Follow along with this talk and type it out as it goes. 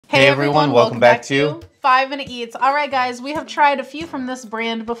Hey everyone, welcome back to 5 Minute Eats. All right guys, we have tried a few from this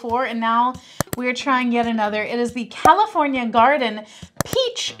brand before and now we're trying yet another. It is the California Garden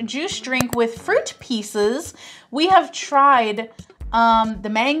Peach Juice Drink with fruit pieces. We have tried the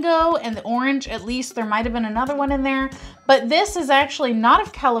mango and the orange, at least there might have been another one in there, but this is actually not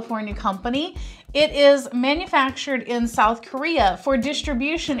a California company. It is manufactured in South Korea for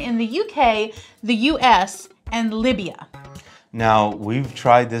distribution in the UK, the US, and Libya. Now, we've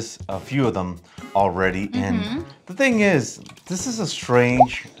tried a few of them already, and the thing is, this is a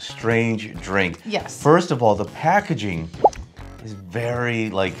strange drink. Yes. First of all, the packaging is very,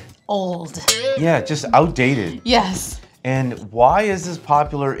 old. Yeah, just outdated. Yes. And why is this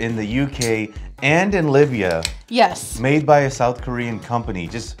popular in the UK and in Libya? Yes. Made by a South Korean company.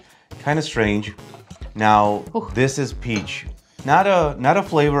 Just kind of strange. Now, this is peach. Not a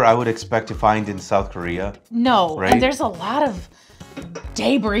flavor I would expect to find in South Korea. No, right? And there's a lot of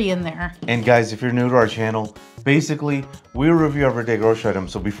debris in there. And guys, if you're new to our channel, basically, we review everyday grocery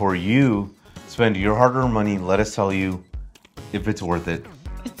items. So before you spend your hard-earned money, let us tell you if it's worth it.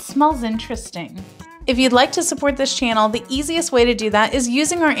 It smells interesting. If you'd like to support this channel, the easiest way to do that is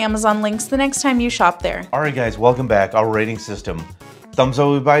using our Amazon links the next time you shop there. All right, guys, welcome back. Our rating system. Thumbs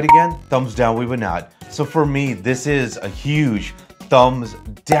up, we buy it again. Thumbs down, we would not. So for me, this is a huge thumbs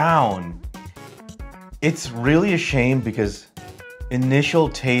down. It's really a shame because initial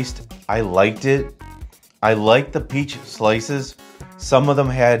taste, I liked it. I liked the peach slices. Some of them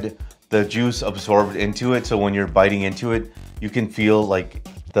had the juice absorbed into it, so when you're biting into it, you can feel like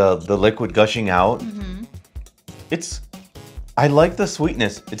the liquid gushing out. I like the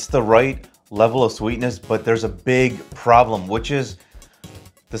sweetness. It's the right level of sweetness, but there's a big problem, which is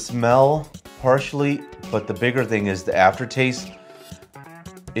the smell partially, but the bigger thing is the aftertaste.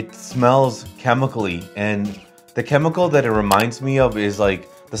 It smells chemically, and the chemical that it reminds me of is like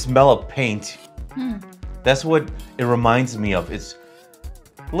the smell of paint. That's what it reminds me of. It's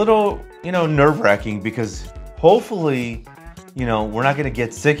a little, nerve-wracking because hopefully, we're not gonna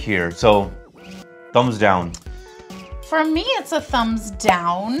get sick here. So, thumbs down. For me, it's a thumbs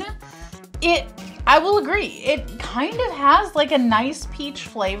down. I will agree. It kind of has like a nice peach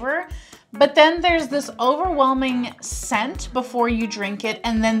flavor, but then there's this overwhelming scent before you drink it,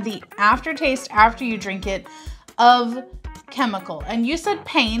 and then the aftertaste after you drink it of chemical. And you said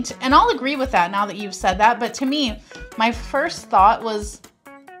paint, and I'll agree with that now that you've said that, but to me, my first thought was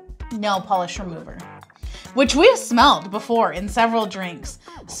nail polish remover, which we've smelled before in several drinks.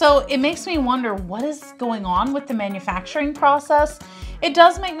 So it makes me wonder what is going on with the manufacturing process. It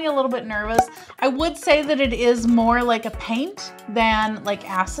does make me a little bit nervous. I would say that it is more like a paint than like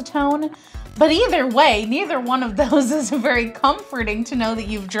acetone, but either way, neither one of those is very comforting to know that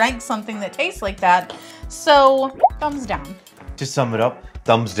you've drank something that tastes like that. So thumbs down. To sum it up,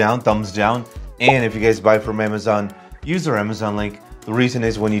 thumbs down, thumbs down. And if you guys buy from Amazon, use our Amazon link. The reason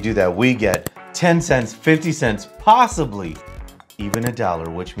is when you do that, we get 10 cents, 50 cents, possibly even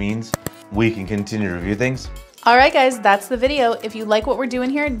 $1, which means we can continue to review things. All right, guys, that's the video. If you like what we're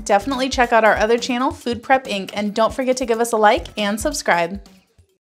doing here, definitely check out our other channel, Food Prep Inc. And don't forget to give us a like and subscribe.